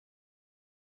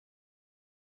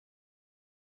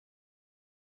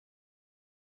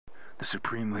The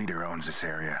Supreme Leader owns this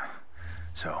area,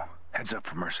 so heads up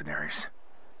for mercenaries.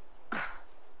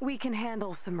 We can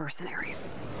handle some mercenaries.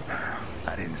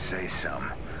 I didn't say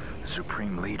some. The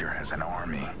Supreme Leader has an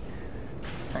army.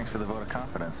 Thanks for the vote of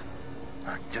confidence.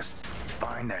 Just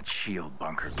find that shield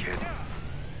bunker, kid.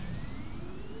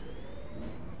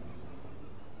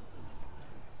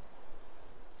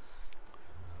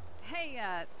 Hey,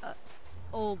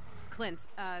 old Clint,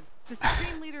 the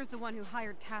Supreme Leader's the one who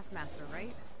hired Taskmaster,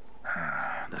 right?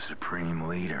 The Supreme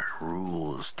Leader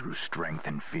rules through strength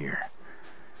and fear.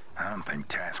 I don't think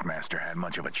Taskmaster had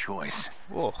much of a choice.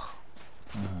 Whoa.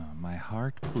 My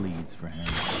heart bleeds for him.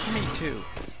 Me too.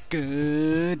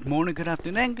 Good morning, good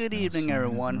afternoon, and good evening,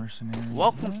 everyone.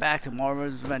 Welcome back to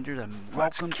Marvel's Avengers, and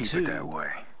welcome Let's keep to it that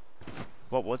way.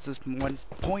 what was this one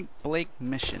point blank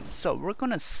mission. So we're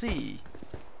gonna see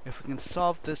if we can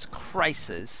solve this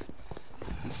crisis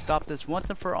and stop this once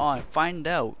and for all and find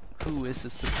out who is the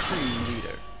Supreme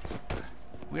Leader.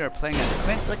 We are playing as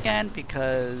Clint again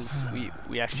because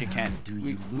we actually can't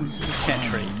we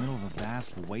can't trade. In the middle of a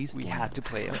vast wasteland. We have to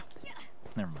play him.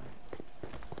 Never mind.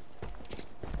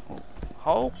 Oh,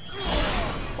 Hulk?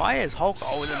 Why is Hulk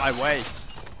always in my way?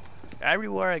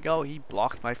 Everywhere I go, he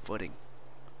blocks my footing.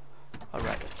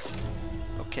 Alright.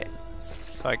 Okay.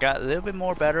 So I got a little bit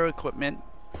more better equipment.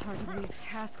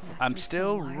 I'm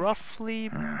still roughly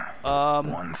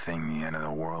One thing the end of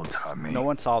the world taught me. no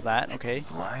one saw that, okay.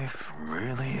 Life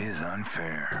really is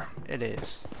unfair. It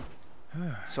is.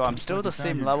 So I'm still the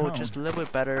same level, just a little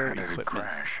bit better How did it equipment.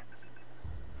 crash?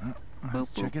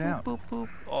 Let's check it out. Boop, boop.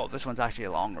 Oh, this one's actually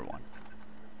a longer one.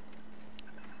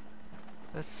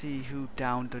 Let's see who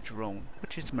downed the drone,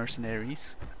 which is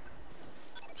mercenaries.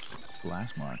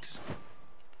 Blast marks.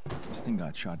 This thing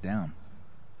got shot down.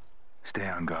 Stay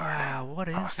on guard. Wow, what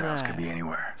is Hostiles that? could be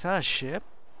anywhere. Is that a ship?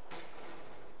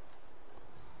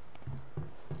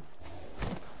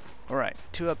 Alright,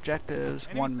 2 objectives,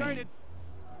 1 main.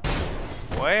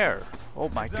 Where? Oh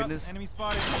my goodness. Enemy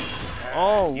spotted.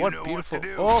 Oh, You what know beautiful. what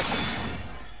to do. Oh,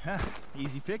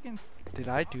 Easy pickings. did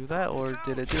I do that or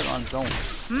did it do it on its own?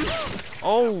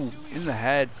 Oh, in the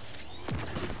head.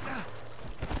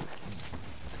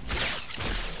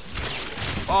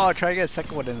 Oh, try to get a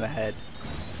second one in the head.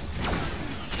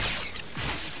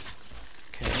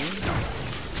 Okay.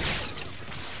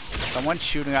 Someone's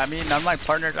shooting at me. None of my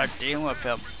partners are dealing with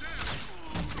him.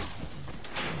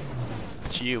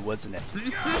 It's you, wasn't it?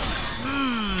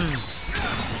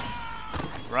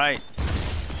 Right.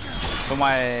 So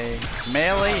my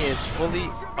melee is fully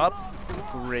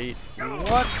upgrade.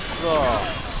 What the?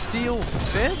 Steel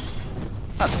fist?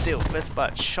 Not steel fist,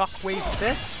 but shockwave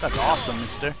fist? That's awesome,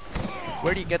 mister.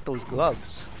 Where do you get those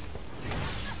gloves?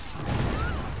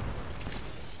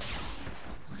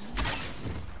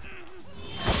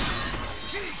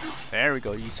 There we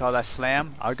go. You saw that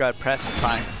slam? I gotta press the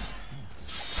time.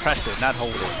 Press it, not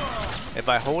hold it. If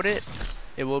I hold it,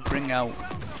 it will bring out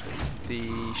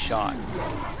the shot.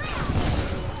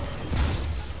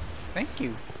 Thank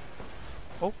you.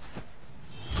 Oh.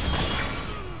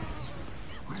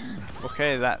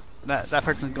 Okay, that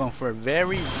person's going for a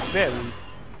very, very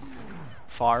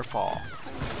far fall.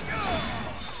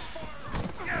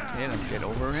 Okay, let's get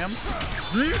over him.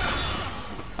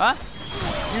 Huh?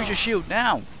 Use your shield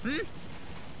now.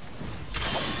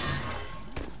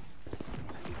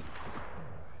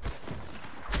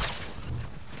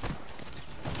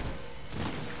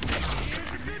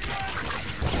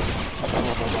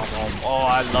 Oh,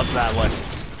 I love that one.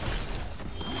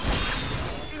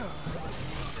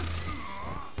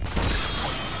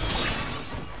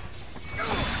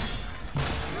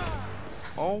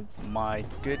 Oh my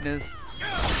goodness.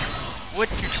 Would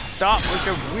you stop with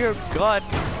your weird gun?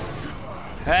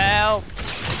 Help!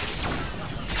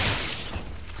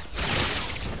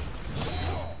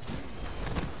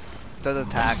 Does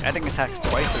attack. I think it attacks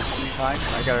twice or 3 times.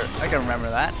 I gotta remember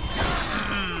that.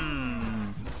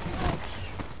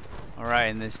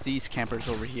 Alright, and there's these campers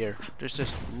over here. They're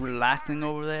just relaxing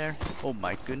over there. Oh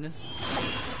my goodness.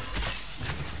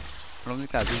 I don't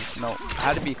think that'd be, no, I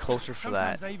had to be closer for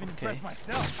that. Okay.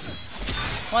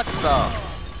 What the?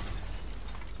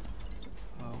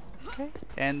 Okay.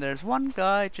 And there's one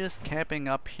guy just camping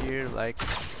up here like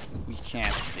we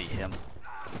can't see him.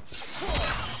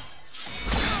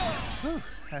 Whew,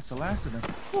 that's the last of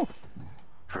them.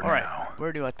 Alright,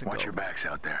 where do I have to go? Watch your backs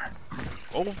out there.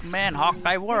 Oh man,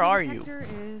 Hawkeye, where are you? Detector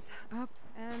is up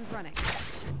and running.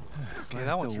 Okay,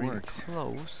 that one's still really works.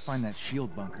 close. Find that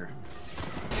shield bunker.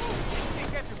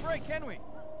 Can't catch a break, can we?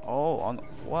 Oh, on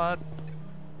what?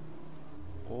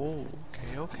 Oh,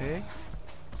 okay, okay.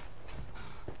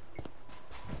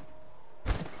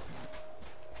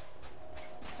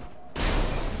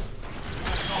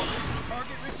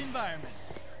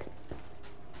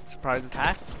 surprise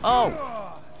attack.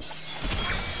 Oh!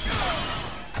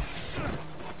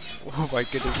 Oh my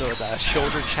goodness, what was that? A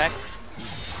shoulder check?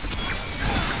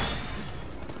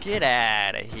 Get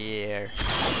out of here.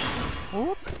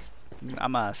 Whoop.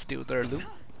 I'm gonna steal their loot.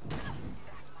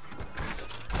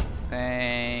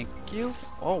 Thank you.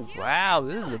 Oh wow,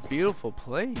 this is a beautiful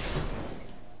place.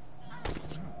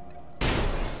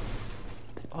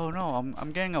 Oh no,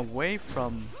 I'm getting away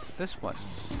from this one.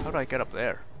 How do I get up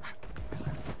there?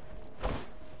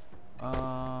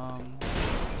 Up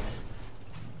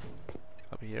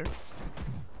here?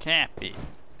 Can't be.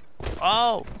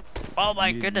 Oh! Oh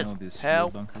my goodness!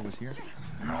 Help! Bunker was here?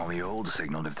 All the old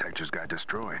signal detectors got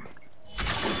destroyed. Good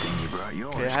thing you brought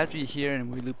yours. Okay, it has to be here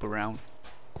and we loop around.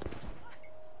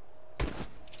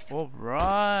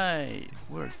 Alright!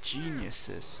 We're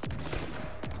geniuses.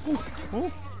 Ooh,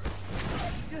 ooh.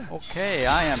 Okay,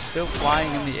 I am still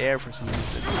flying in the air for some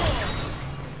reason.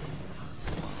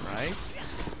 Alright.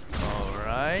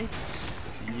 Alright.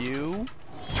 You.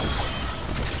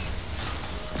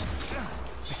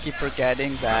 I keep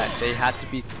forgetting that they had to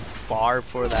be far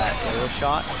for that arrow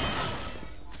shot.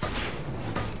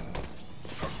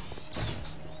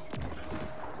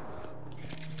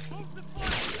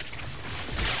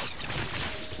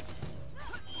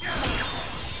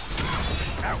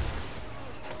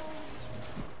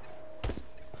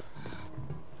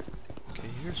 Okay,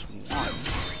 here's one.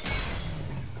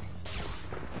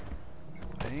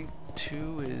 I think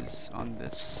 2 is on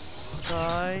this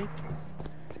side.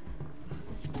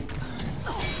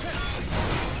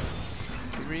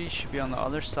 3 should be on the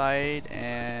other side,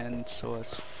 and so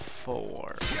it's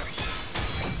 4.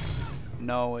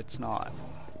 No, it's not.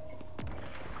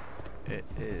 It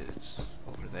is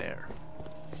over there.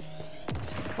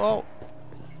 Well,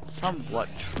 somewhat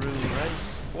true, right?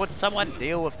 Would someone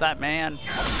deal with that man?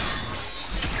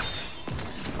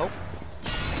 Oh.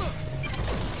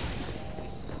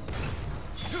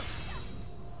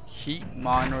 Heat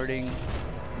monitoring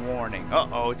warning.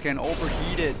 Uh-oh, it's getting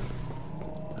overheated.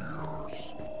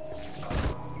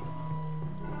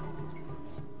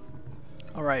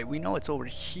 Alright, we know it's over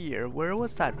here. Where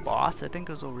was that boss? I think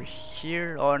it was over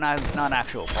here. Or not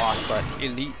actual boss, but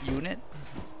elite unit.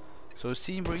 So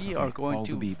see, we are going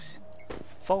to beeps.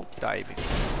 fault diving.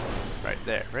 Right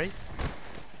there, right?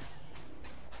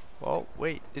 Oh,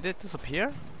 wait, did it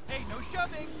disappear? Hey, no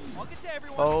shoving. I'll get to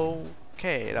everyone.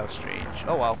 Okay, that was strange.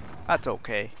 Oh well, that's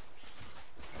okay.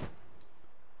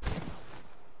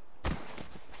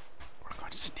 We're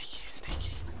going sneaky,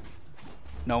 sneaky.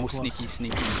 No, sneaky,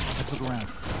 sneaky. Let's look around.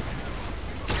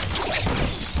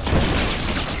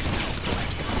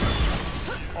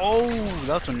 Oh,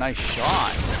 that's a nice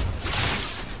shot.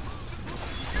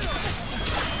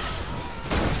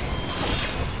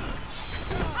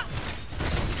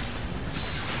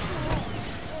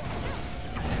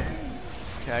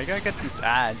 Okay, I gotta get these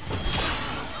ads.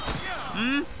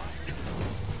 Hmm?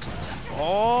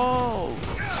 Oh!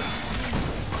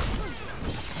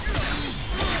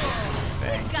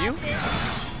 Thank you.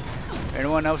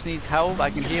 Anyone else needs help? I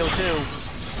can heal too.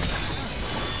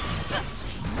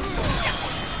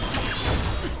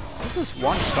 This is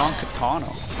one strong katana.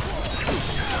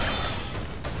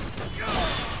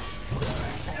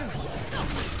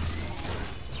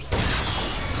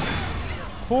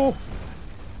 Oh!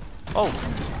 Oh,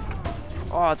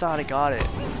 I thought I got it.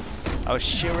 I was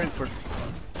cheering for...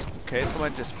 Okay,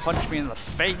 someone just punched me in the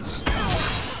face.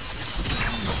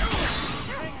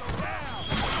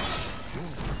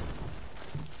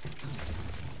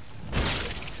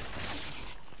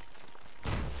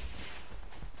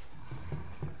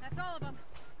 That's all of them.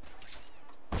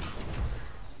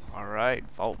 Alright,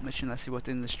 vault mission. Let's see what's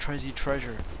in this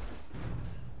treasure.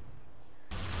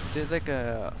 Is it like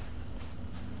a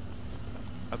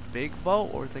big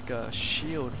vault, or it's like a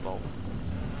shield vault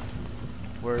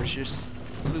where it's just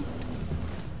loot?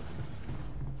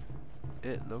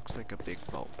 It looks like a big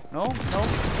vault. No,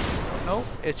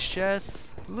 it's just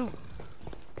loot.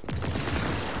 But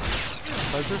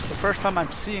this is the first time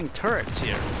I'm seeing turrets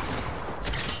here.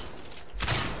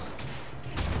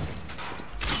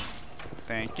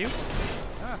 Thank you.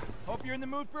 Hope you're in the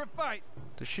mood for a fight.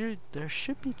 There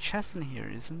should be chests in here,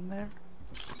 isn't there?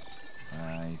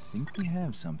 I think we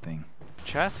have something.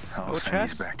 Chest? I'll Oh, send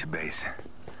chest? these back to base.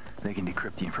 They can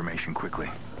decrypt the information quickly.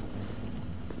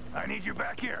 I need you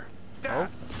back here. Oh.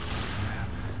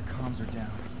 Comms are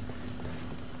down.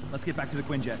 Let's get back to the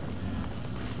Quinjet.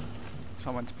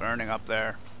 Someone's burning up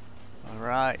there.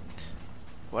 Alright.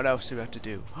 What else do we have to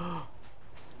do?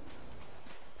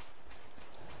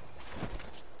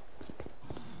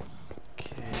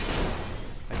 Okay.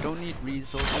 I don't need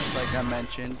resources like I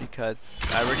mentioned because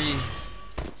I already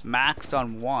Maxed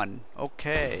on 1.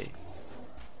 Okay.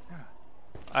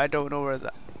 I don't know where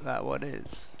that one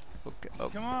is. Okay. Oh.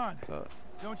 Come on.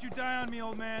 Don't you die on me,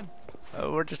 old man.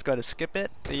 We're just gonna skip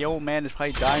it. The old man is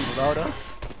probably dying without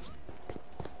us.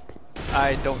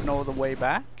 I don't know the way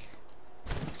back.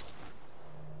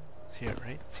 It's here,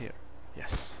 right? It's here.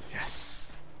 Yes. Yes.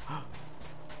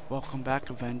 Welcome back,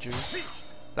 Avengers.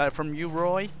 That from you,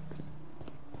 Roy?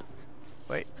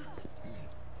 Wait.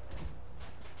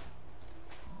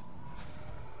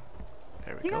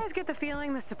 There we You go. guys get the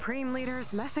feeling the Supreme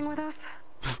Leader's messing with us?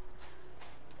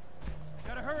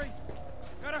 Gotta hurry.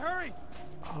 Gotta hurry.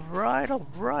 Alright,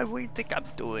 alright. What do you think I'm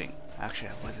doing? Actually,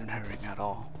 I wasn't hurrying at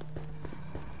all.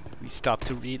 We stopped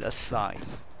to read a sign.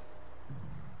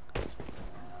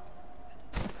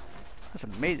 That's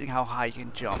amazing how high you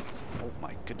can jump. Oh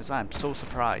my goodness, I'm so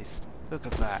surprised. Look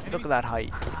at that. Look at that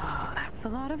height. Oh, that's a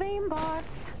lot of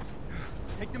aimbots.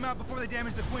 Take them out before they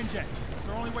damage the Quinjet. It's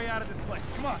our only way out of this place.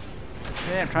 Come on.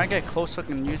 Okay, I'm trying to get close so I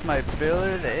can use my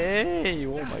ability. Hey,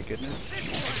 oh my goodness.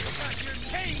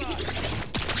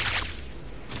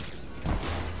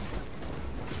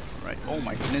 Right, oh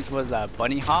my goodness, was that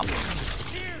bunny hop?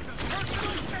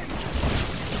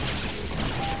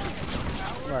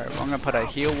 Alright, I'm gonna put a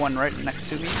heal one right next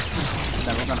to me, and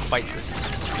then we're gonna fight this.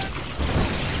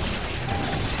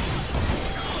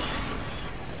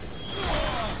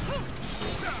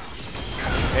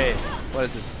 Okay, what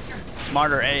is this?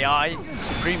 Smarter AI,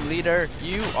 Supreme Leader,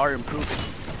 you are improving.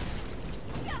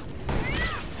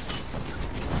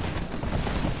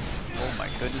 Oh my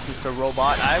goodness, it's a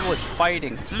robot. I was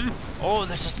fighting. Oh,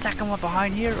 there's a second one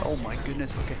behind here. Oh my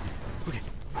goodness. Okay. Okay.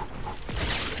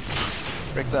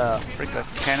 Break the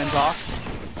cannons off.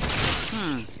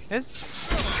 His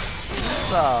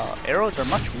arrows are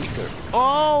much weaker.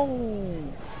 Oh!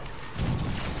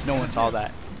 No one saw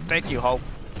that. Thank you, Hulk.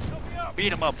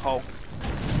 Beat him up, Hulk.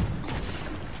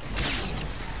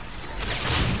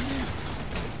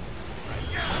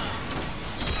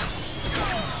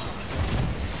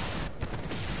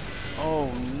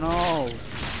 Oh no!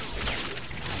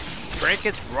 Break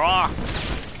its rocks!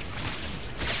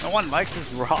 No one likes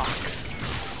his rocks.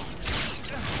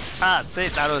 Ah, see,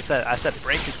 that was it. I said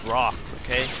break his rocks,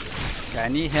 okay? Okay, I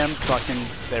need him so I can,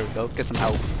 there we go, get some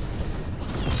help.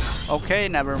 Okay,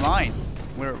 never mind.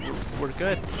 We're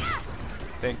good.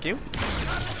 Thank you.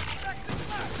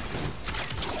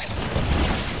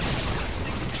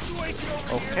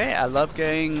 Okay, I love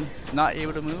getting not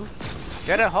able to move.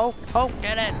 Get it, Hulk! Hulk,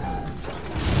 get it!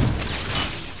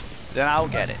 Then I'll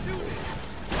get it.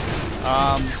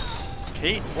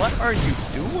 Kate, what are you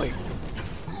doing?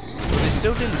 They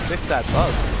still didn't fix that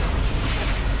bug.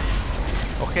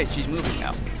 Okay, she's moving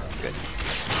now. Good.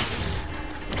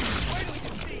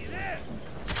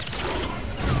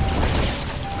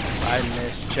 I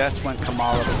missed just when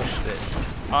Kamala pushed it.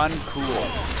 Uncool.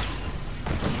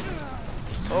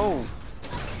 Oh.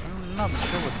 I'm not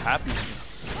sure what's happening.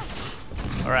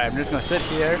 Alright, I'm just gonna sit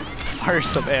here, fire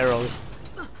some arrows.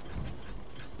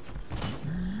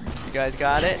 You guys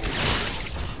got it?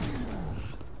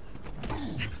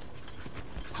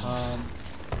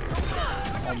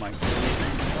 Oh my goodness.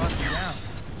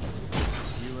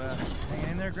 You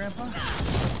hanging in there, Grandpa?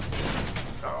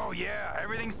 Oh yeah,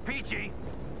 everything's peachy.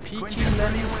 Peachy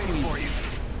lemon waiting for you.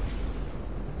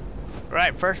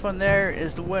 Right, first one there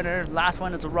is the winner. Last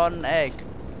one is a rotten egg.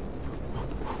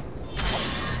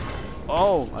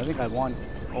 Oh, I think I won.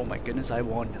 Oh my goodness, I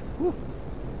won. Whew.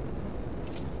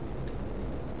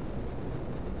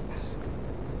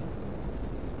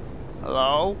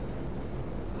 Hello?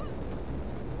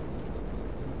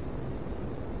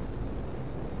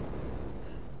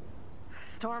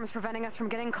 Storm's preventing us from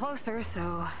getting closer,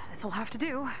 so this'll have to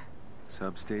do.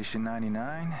 Substation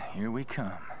 99, here we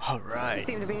come. You Alright.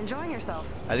 seem to be enjoying yourself.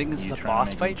 I think this is You a trying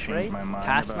to boss make me fight, change right? my mind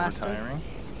Taskmaster? about retiring?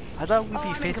 I thought we'd Oh, be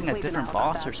I'm facing a completely different not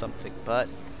about boss or that. something, but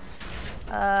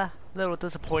little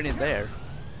disappointed there.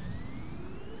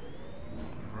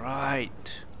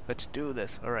 Right, let's do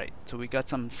this. Alright, so we got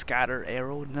some scatter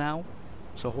arrow now,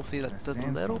 so hopefully that does a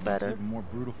little better. Even more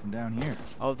brutal from down here.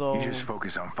 Although You just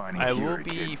focus on finding I Fury, will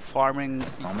be kid. farming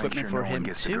I'll make equipment sure for no him one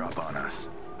gets to too. drop on us.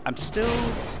 I'm still,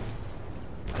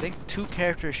 I think, 2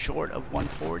 characters short of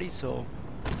 140, so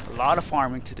a lot of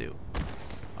farming to do.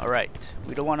 Alright,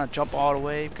 we don't want to jump all the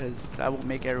way because that will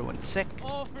make everyone sick.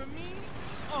 All for me?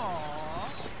 Aww.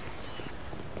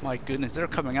 My goodness, they're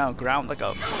coming out of ground like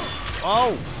a...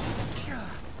 Oh!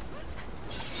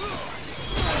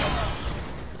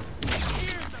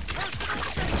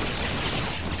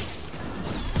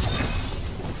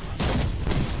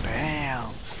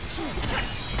 Bam!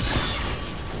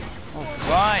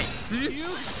 Alright! You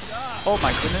suck. Oh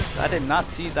my goodness, I did not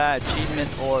see that achievement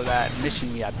or that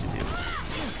mission we have to do.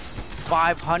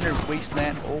 500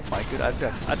 wasteland. Oh my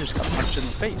goodness, I just got punched in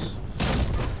the face.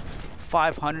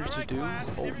 500 to do.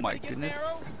 Oh my goodness.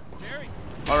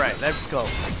 Alright, let's go.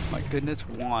 My goodness,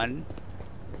 1,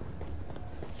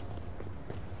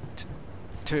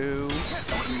 2.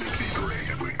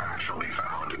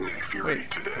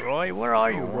 Wait, Roy, where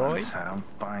are you, Roy? I don't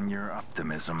find your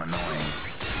optimism annoying.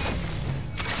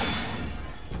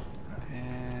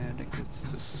 And it gets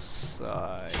this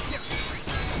side.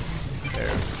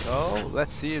 There we go.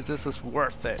 Let's see if this is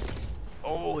worth it.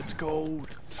 Oh, it's gold.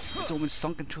 It's almost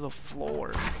sunk into the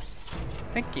floor.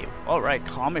 Thank you. Alright,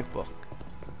 comic book.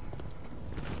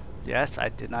 Yes, I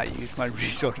did not use my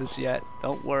resources yet.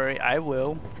 Don't worry, I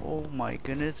will. Oh my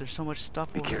goodness, there's so much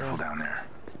stuff Be over careful there. down there.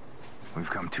 We've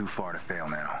come too far to fail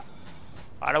now.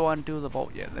 I don't want to do the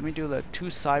vault yet. Let me do the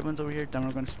 2 side ones over here, then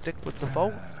we're going to stick with the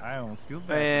vault. I almost feel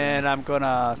bad. And I'm going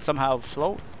to somehow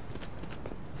float.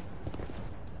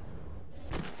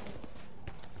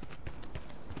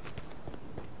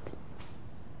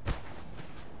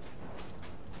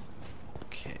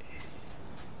 Okay.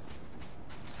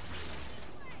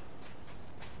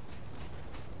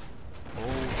 Oh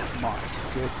my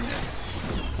goodness.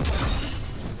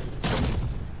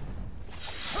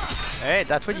 Hey,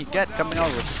 that's what you get coming out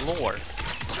of the floor.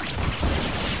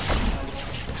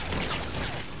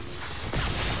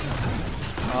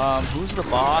 Who's the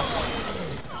boss?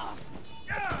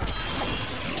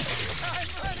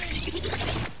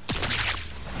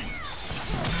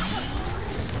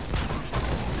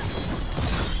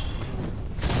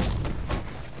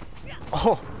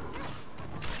 Oh!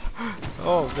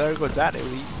 Oh, there goes that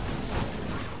elite.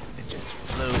 It just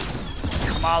flew.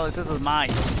 Come on, this is mine.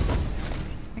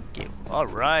 Thank you.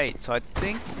 Alright, so I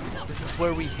think this is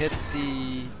where we hit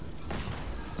the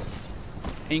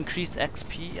increased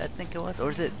XP, I think it was. Or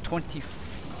is it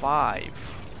 25?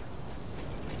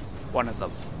 One of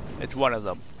them. It's one of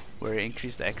them where it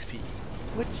increased the XP.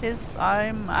 Which is,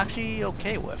 I'm actually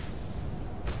okay with.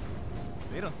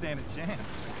 They don't stand a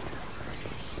chance.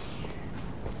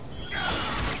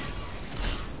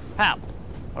 How?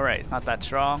 Alright, it's not that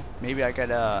strong. Maybe I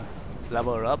gotta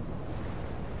level it up.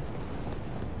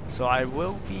 So I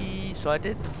will be, so I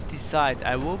did decide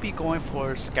I will be going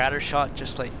for scatter shot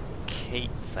just like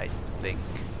Kate's, I think.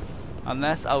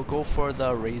 Unless I'll go for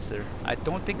the razor. I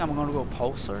don't think I'm gonna go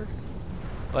pulsar.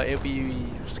 But it'll be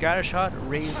scatter shot,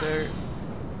 razor,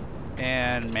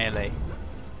 and melee.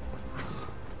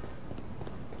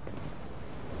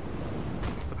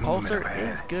 The pulsar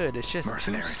is good, it's just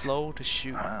too slow to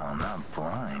shoot. Well, I'm not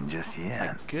blind just yet.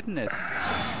 My goodness.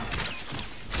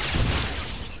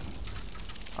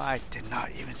 I did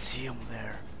not even see him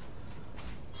there.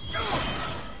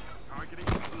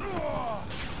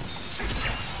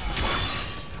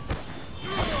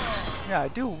 Yeah, I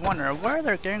do wonder where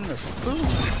they're getting their food.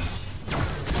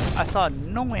 I saw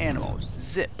no animals.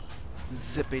 Zip.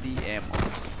 Zippity ammo.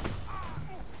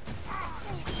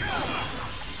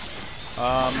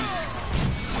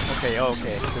 Okay,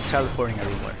 okay. They're teleporting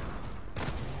everywhere.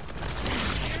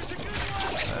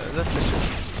 Let's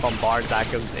just bombard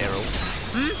that guy's arrows.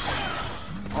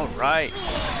 Alright.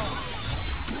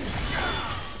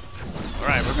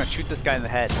 Alright, we're gonna shoot this guy in the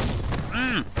head.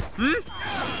 Not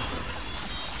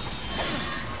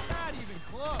even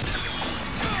close.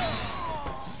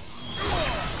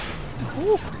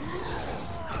 Woo.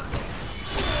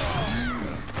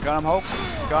 Got him, Hulk.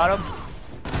 Got him.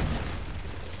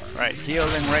 Right,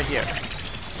 healing right here.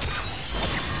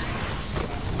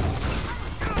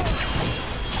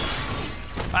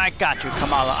 I got you,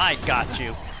 Kamala. I got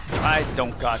you. I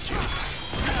don't got you.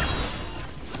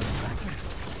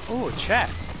 Ooh,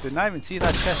 chest. Did not even see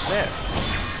that chest there.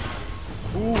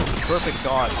 Ooh, perfect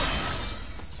dodge.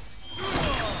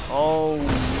 Oh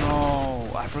no,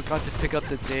 I forgot to pick up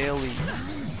the daily.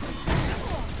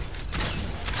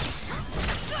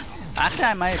 Actually,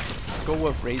 I might go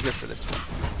with Razor for this one.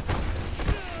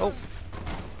 Oh.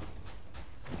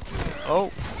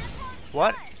 Oh.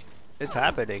 What is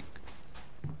happening?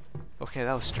 Okay,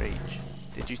 that was strange.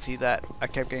 Did you see that? I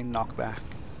kept getting knocked back.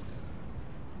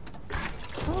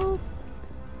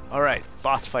 Alright,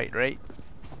 boss fight, right?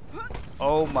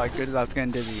 Oh my goodness, I was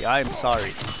getting dizzy. I'm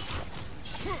sorry.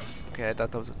 Okay, I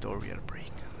thought that was a door we had to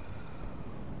break.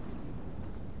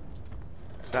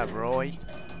 Is that Roy?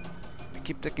 I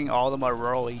keep thinking all of them are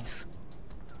Roys.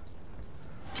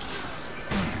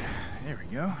 There we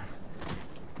go.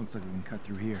 Looks like we can cut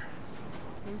through here.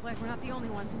 Seems like we're not the only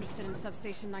ones interested in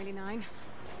Substation 99.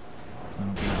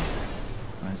 No doubt.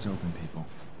 Eyes open, people.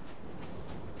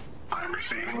 I'm I'm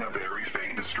receiving a very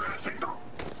faint distress signal.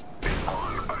 It's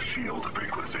on a shield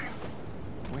frequency.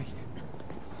 Wait.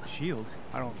 Shield?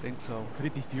 I don't think so. Could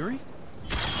it be Fury?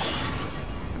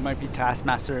 It might be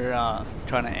Taskmaster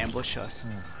trying to ambush us.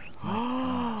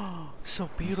 Oh, so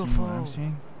beautiful. You see what I'm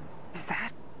seeing? Is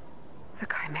that the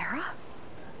Chimera?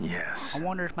 Yes. I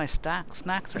wonder if my snacks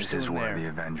are This still is in where there. the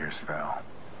Avengers fell.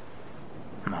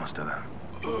 Most of them.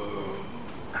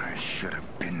 I should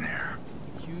have been there.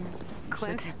 You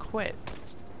Clint? said you quit.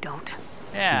 Don't.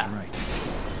 Yeah. She's right.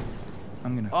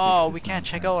 I'm gonna Oh, fix we this can't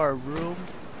check nonsense. out our room.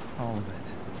 All of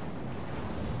it.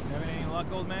 Having any luck,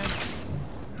 old man?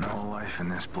 No life in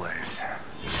this place.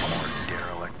 More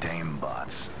derelict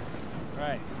aimbots.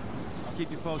 Right. I'll keep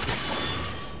you posted.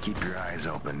 Keep your eyes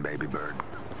open, baby bird.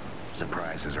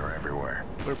 Surprises are everywhere.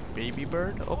 We're baby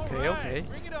bird? Okay, All right, okay.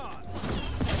 Bring it on.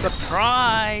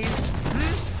 Surprise!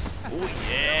 Oh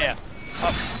yeah!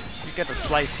 Oh, you get a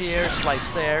slice here,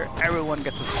 slice there. Everyone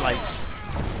gets a slice.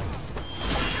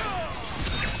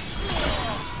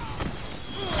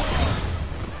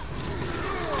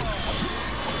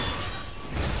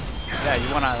 Yeah,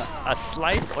 you want a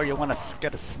slice or you want to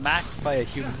get smacked by a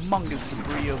humongous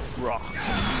debris of rock.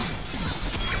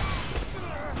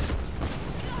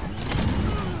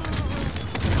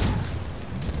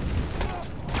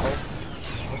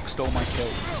 Oh, stole my kill.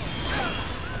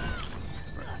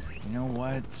 You know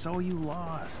what? So you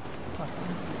lost.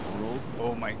 Fucking world.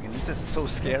 Oh my goodness, this is so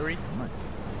scary.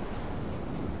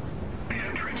 The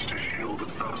entrance to shield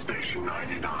substation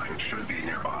 99 should be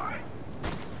nearby.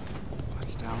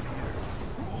 What's down here?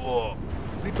 Whoa!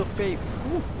 Leap of faith.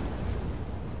 Woo.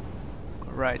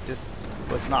 Alright, this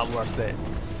was not worth it.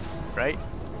 Right?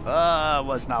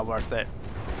 Was not worth it.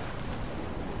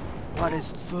 What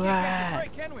is that?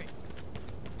 Right, can we?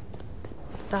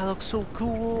 That looks so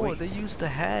cool. Wait. They used the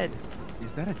head.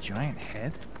 Is that a giant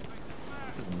head?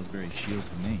 Doesn't look very shield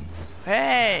to me.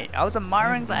 Hey! I was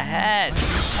admiring the head.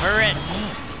 Turret.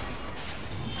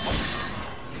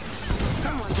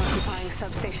 Someone's occupying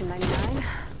substation 99.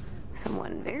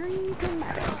 Someone very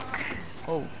dramatic.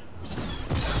 Oh.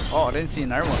 Oh, I didn't see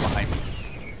another one behind me.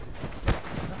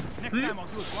 Next time I'll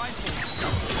do it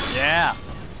blindfolded. Yeah.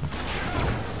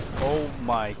 Oh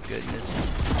my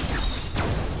goodness.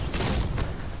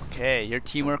 Okay, your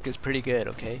teamwork is pretty good,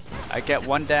 okay? I get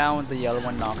one down, the other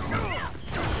one knocks me.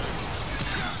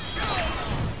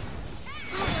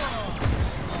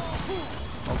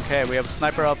 Okay, we have a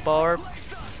sniper up orb.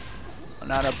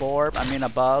 Not a orb, I mean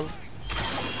above.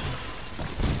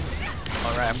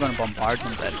 Alright, I'm gonna bombard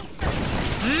them then.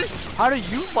 How do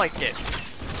you like it?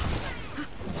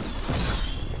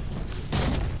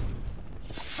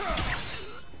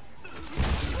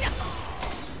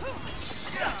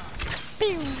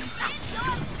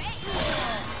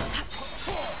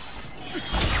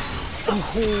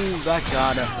 Oh, that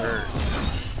gotta hurt.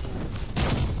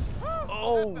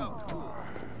 Oh,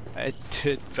 it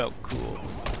did felt cool.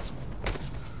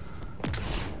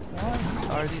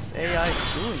 What are these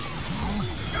AIs doing?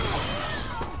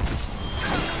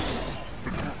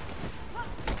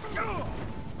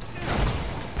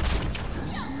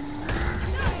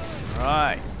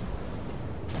 Right.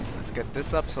 Let's get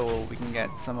this up so we can get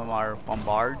some of our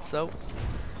bombards out.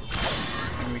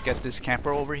 And we get this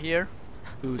camper over here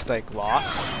who's like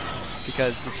lost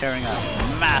because he's carrying a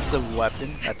massive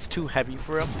weapon that's too heavy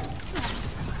for him.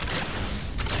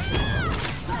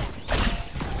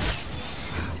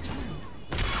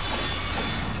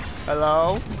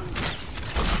 Hello?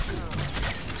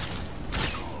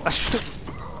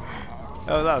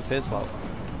 Oh, that was his fault.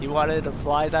 He wanted to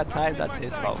fly that time, that's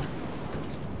his fault.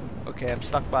 Okay, I'm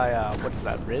stuck by, what is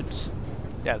that, ribs?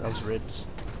 Yeah, those ribs.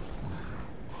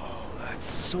 Oh, that's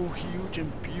so huge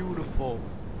and beautiful.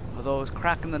 Although it's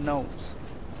cracking the nose.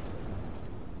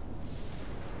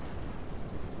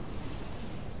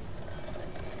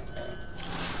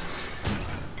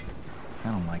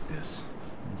 I don't like this.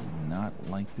 I do not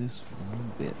like this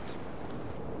one bit.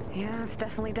 Yeah, it's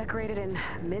definitely decorated in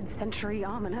mid-century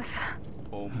ominous.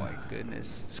 Oh my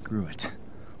goodness. Screw it.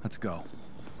 Let's go.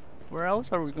 Where else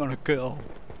are we gonna go?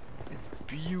 It's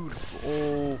beautiful.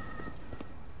 Oh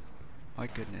my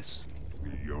goodness.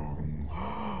 The young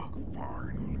Hulk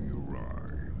finally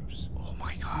arrives. Oh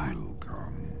my god.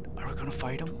 Welcome Are we gonna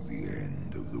fight him? to the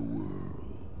end of the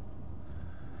world.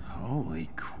 Holy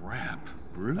crap,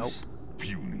 Bruce. Nope.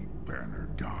 Puny Banner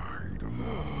died a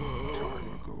long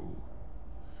time ago.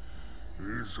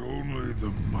 There's only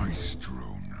the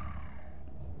Maestro now.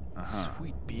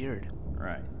 Sweet beard.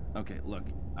 Right. Okay, look.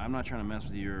 I'm not trying to mess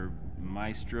with your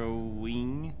Maestro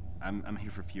wing. I'm here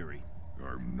for Fury.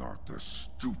 I'm not the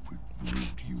stupid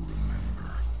brute you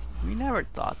remember. We never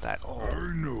thought that. Oh,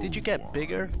 I know did you get why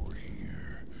bigger? you're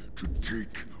here. To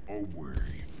take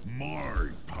away my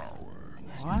power.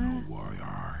 What? You know why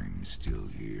I'm still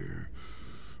here?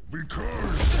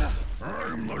 Because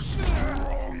I'm the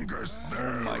strongest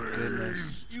there my goodness.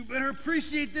 is. You better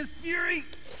appreciate this fury.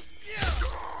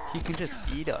 He can just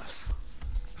eat us.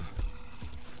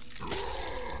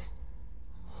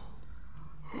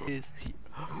 Is he?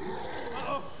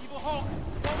 Uh-oh, evil Hulk.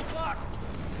 12 o'clock.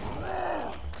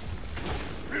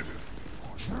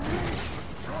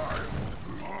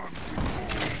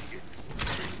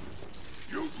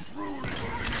 You truly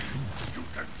believe you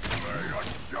can slay a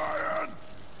giant?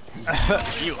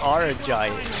 You are a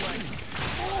giant.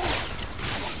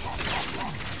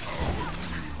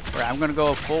 Alright, I'm gonna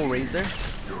go full razor.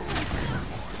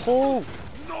 Oh!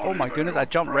 Oh my goodness, I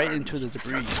jumped right into the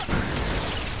debris.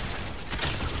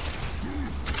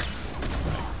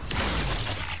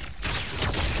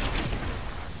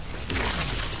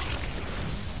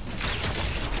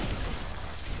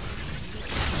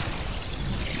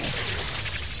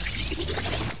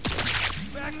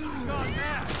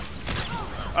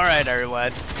 Alright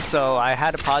everyone, so I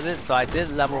had to pause it, so I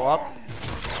did level up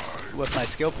with my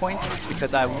skill points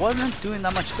because I wasn't doing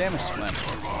that much damage to him.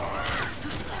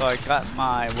 So I got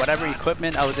my whatever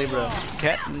equipment I was able to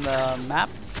get in the map,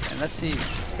 and let's see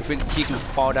if he can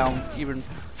fall down even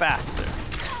faster.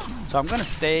 So I'm gonna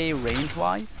stay range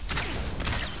wise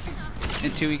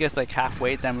until he gets like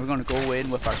halfway, then we're gonna go in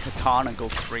with our katana and go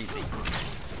crazy.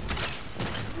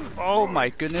 Oh my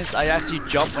goodness, I actually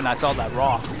jumped when I saw that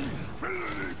rock.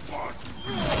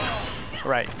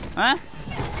 Right, huh?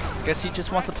 Guess he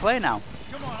just wants to play now.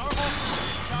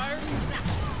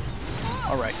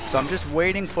 Alright, so I'm just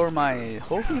waiting for my,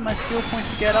 hopefully my skill point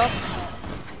to get up.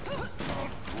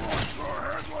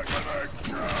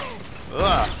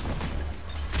 Ugh.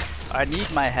 I need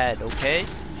my head, okay?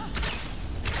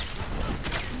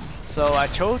 So I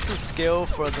chose the skill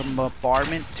for the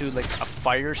bombardment to like a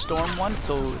firestorm one,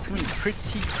 so it's gonna be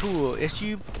pretty cool. If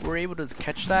you were able to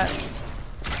catch that.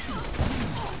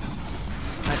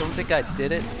 I don't think I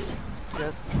did it.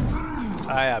 Yes.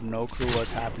 I have no clue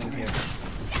what's happening here.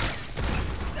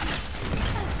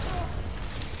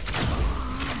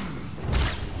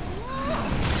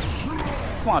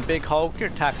 Come on, Big Hulk, your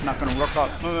attack's not gonna work out.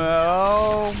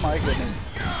 Oh my goodness.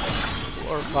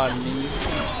 Work on me.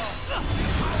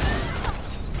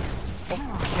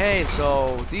 Okay,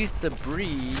 so these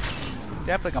debris,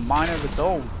 they have like a mind of its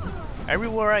own.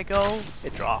 Everywhere I go,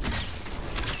 it drops.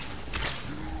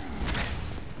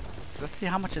 Let's see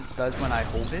how much it does when I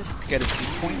hold it to get a speed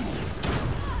point.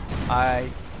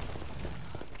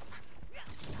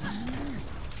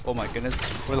 Oh my goodness.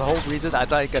 For the whole reason, I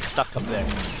thought it got stuck up there.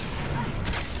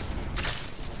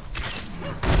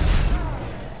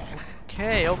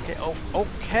 Okay, okay, oh,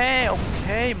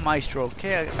 okay, Maestro.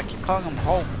 Okay, I keep calling him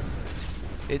Hulk.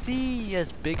 Is he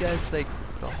as big as, like,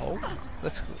 the Hulk?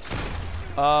 Let's...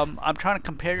 I'm trying to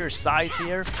compare your size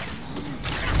here.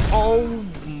 Oh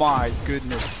my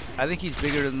goodness. I think he's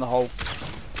bigger than the Hulk.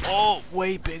 Oh,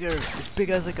 way bigger. As big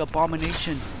as like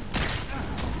Abomination.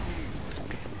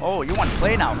 Okay. Oh, you want to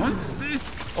play now, huh?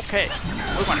 Okay,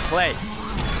 we want to play.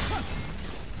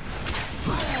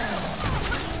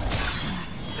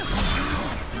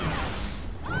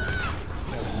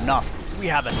 Enough. We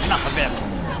have enough of him.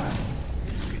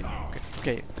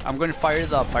 Okay, I'm going to fire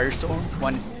the firestorm.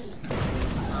 One.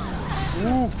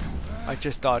 Ooh, I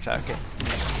just dodged that. Okay.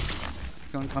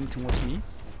 He's going to come towards me.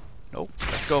 Nope.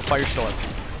 Let's go firestorm.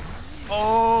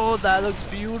 Oh, that looks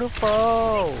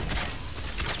beautiful.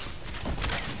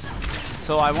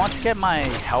 So I want to get my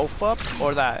health up,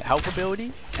 or that health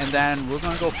ability, and then we're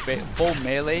going to go full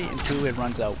melee until it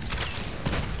runs out.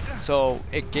 So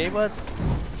it gave us,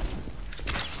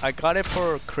 I got it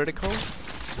for critical.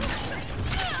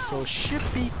 So should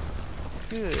be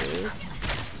good.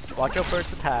 Watch out for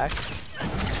its attack.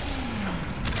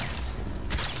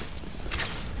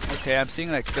 Okay, I'm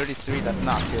seeing like 33, that's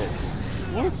not good.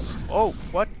 Whoops. Oh,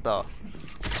 what the?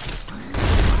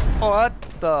 What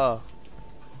the?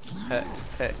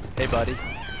 Hey buddy.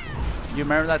 You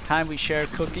remember that time we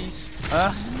shared cookies?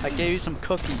 Huh? I gave you some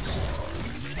cookies.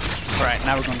 Alright,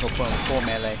 now we're gonna go for full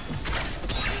melee.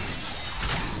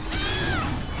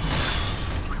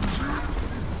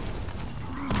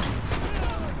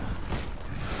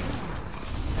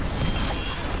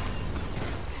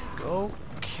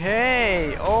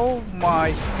 Okay, oh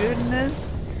my goodness.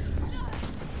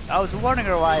 I was wondering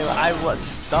why I was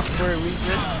stuck for a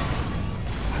reason.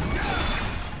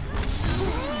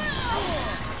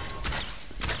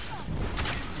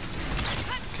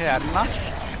 Okay, I'm not.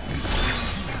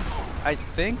 I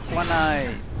think when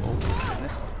I... Oh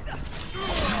goodness.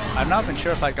 I'm not even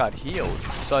sure if I got healed.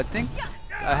 So I think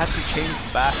I have to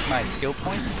change back my skill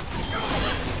points.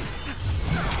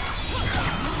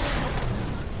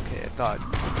 Okay, I thought.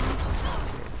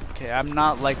 Okay, I'm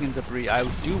not liking debris. I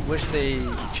do wish they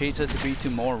changed the debris to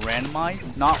more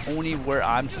randomized, not only where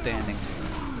I'm standing.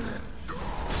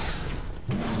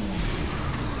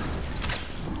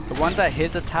 The ones that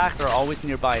his attack are always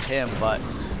nearby him, but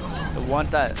the ones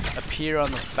that appear on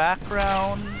the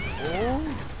background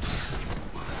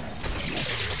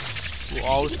will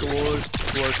always go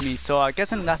towards me. So I guess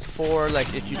that's for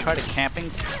like if you try to camping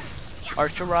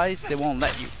archerize, they won't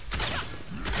let you.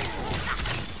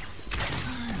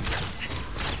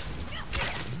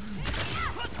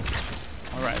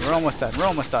 Alright, we're almost done. We're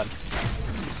almost done.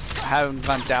 I haven't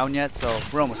gone down yet, so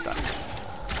we're almost done.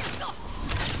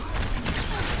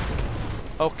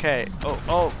 Okay.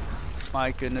 Oh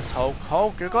my goodness, Hulk.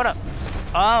 Hulk, you're gonna...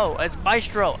 Oh, it's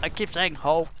Maestro. I keep saying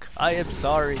Hulk. I am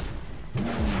sorry.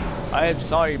 I am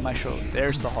sorry, Maestro.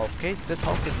 There's the Hulk. Okay, this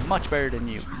Hulk is much better than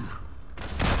you.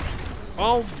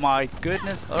 Oh my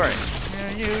goodness. Alright.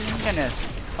 Goodness.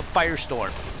 A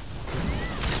firestorm.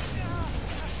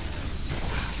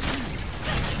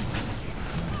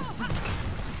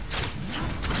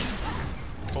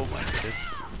 Oh my goodness.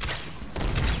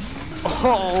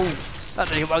 Oh! That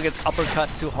humongous uppercut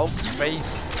to Hulk's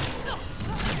face.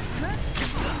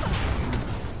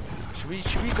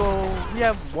 Should we go? We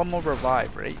have one more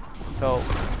revive, right? So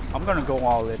I'm gonna go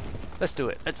all in. Let's do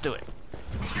it. Let's do it.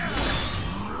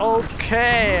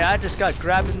 Okay, I just got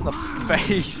grabbed in the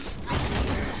face.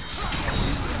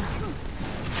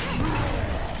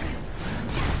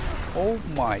 Oh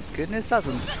my goodness, that's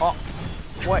an... Oh,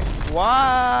 wait,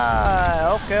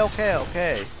 why?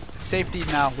 Okay. Safety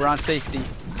now, we're on safety.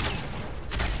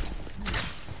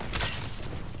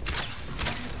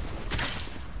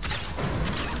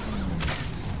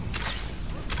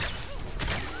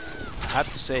 I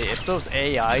have to say, if those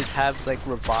AIs have like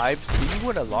revives, we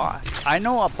would have lost. I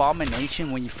know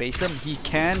Abomination, when you face him, he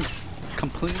can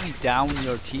completely down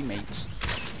your teammates.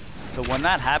 So when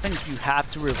that happens, you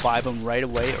have to revive them right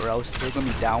away, or else they're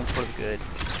gonna be down for good.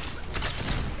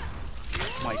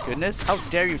 My goodness, how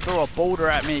dare you throw a boulder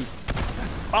at me?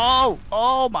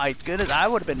 Oh my goodness, I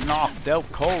would have been knocked out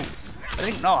cold.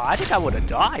 I think I would have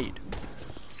died.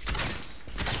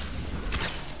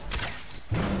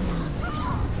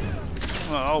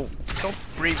 Oh, don't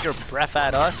breathe your breath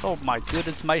at us. Oh my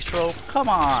goodness, Maestro. Come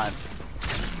on.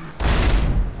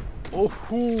 Oh,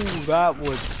 that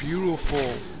was beautiful.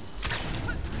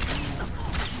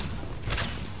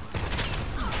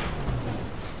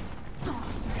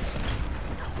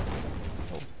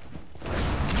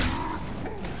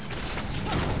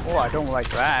 Oh, I don't like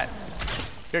that.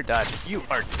 You're done. You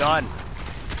are done.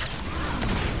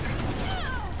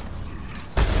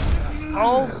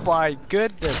 Oh my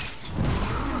goodness.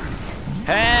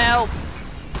 Help!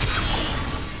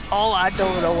 Oh, I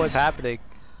don't know what's happening.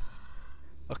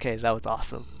 Okay, that was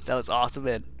awesome. That was awesome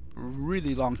in a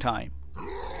really long time.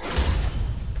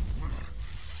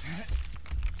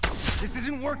 This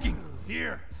isn't working.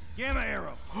 Here, gamma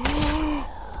arrow. Oh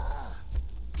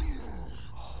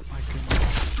my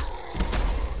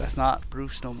goodness. That's not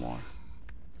Bruce no more.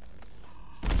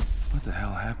 What the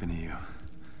hell happened to you?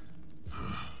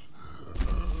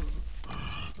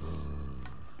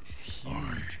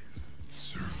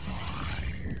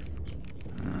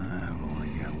 I've only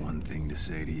got one thing to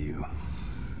say to you.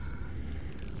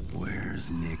 Where's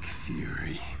Nick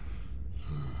Fury?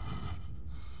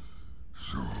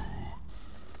 So,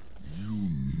 you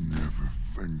never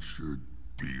ventured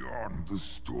beyond the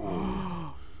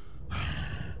storm.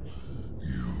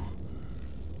 You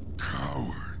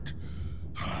coward.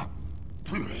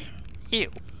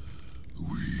 Ew.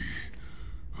 We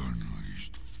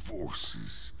unleashed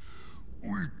forces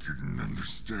we didn't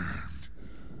understand.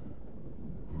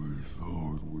 We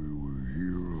thought we were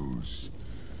heroes,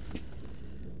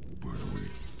 but we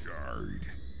died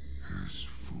as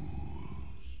fools.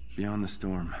 Beyond the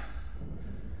storm.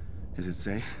 Is it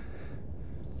safe?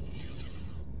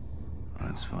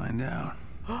 Let's find out,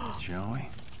 shall we?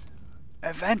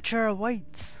 Adventure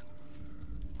awaits.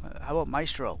 How about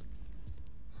Maestro?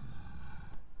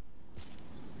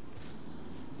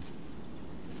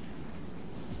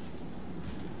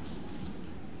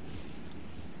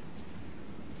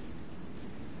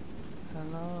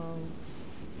 Hello.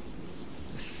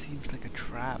 This seems like a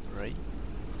trap, right?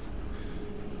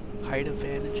 Height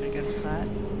advantage against that?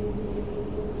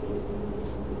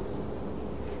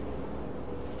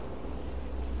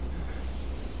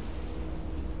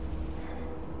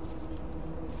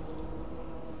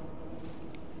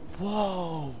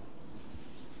 Whoa!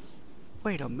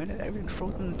 Wait a minute, everything's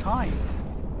frozen in time.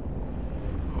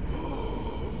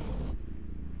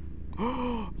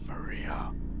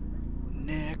 Maria.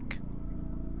 Nick.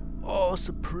 Oh,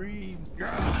 Supreme.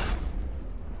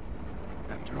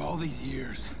 After all these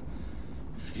years,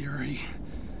 Fury.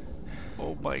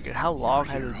 Oh my god, how long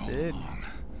has it been?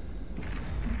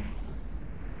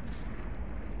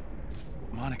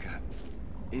 Monica,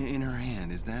 in her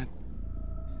hand, is that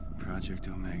Project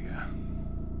Omega?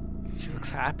 She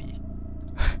looks happy.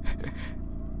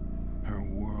 Her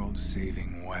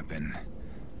world-saving weapon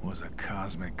was a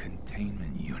cosmic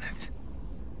containment unit.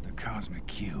 The Cosmic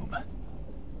Cube.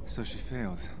 So she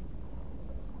failed.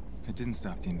 It didn't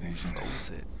stop the invasion.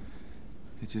 Froze it.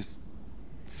 It just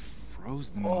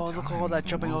froze them. Oh, in look at time all that the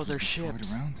jumping world out their was destroyed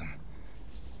ships. around them.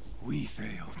 We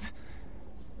failed.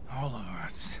 All of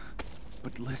us.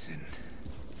 But listen.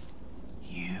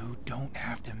 You don't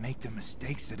have to make the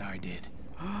mistakes that I did.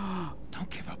 Don't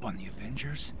give up on the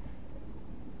Avengers.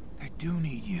 They do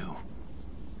need you.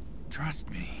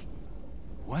 Trust me.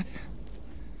 What?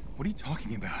 What are you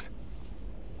talking about?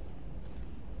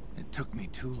 It took me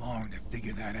too long to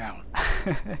figure that out.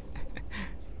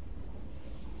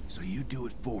 So you do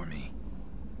it for me.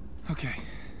 Okay,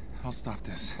 I'll stop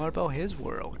this. What about his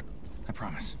world? I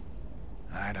promise.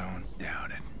 I don't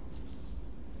doubt it.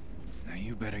 Now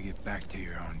you better get back to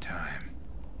your own time.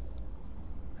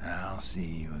 I'll see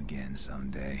you again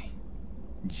someday,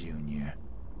 Junior.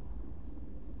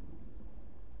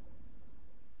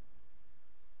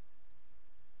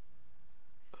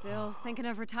 Still thinking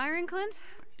of retiring, Clint?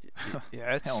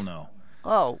 Yes. Hell no.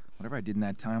 Oh. Whatever I did in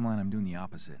that timeline, I'm doing the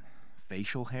opposite.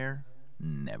 Facial hair?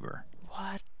 Never.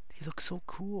 What? He looks so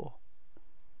cool.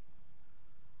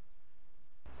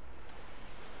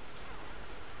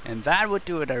 And that would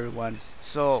do it, everyone.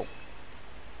 So,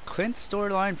 Clint's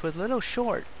storyline was a little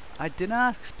short. I did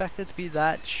not expect it to be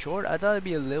that short. I thought it'd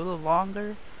be a little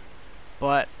longer.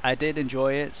 But I did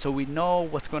enjoy it. So we know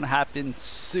what's going to happen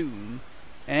soon.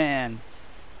 And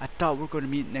I thought we were going to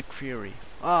meet Nick Fury.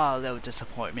 Oh, little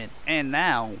disappointment. And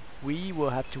now, we will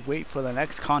have to wait for the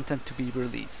next content to be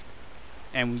released.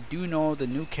 And we do know the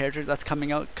new character that's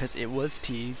coming out because it was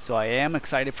teased. So I am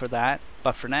excited for that.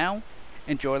 But for now,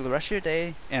 enjoy the rest of your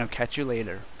day. And I'll catch you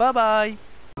later. Bye bye.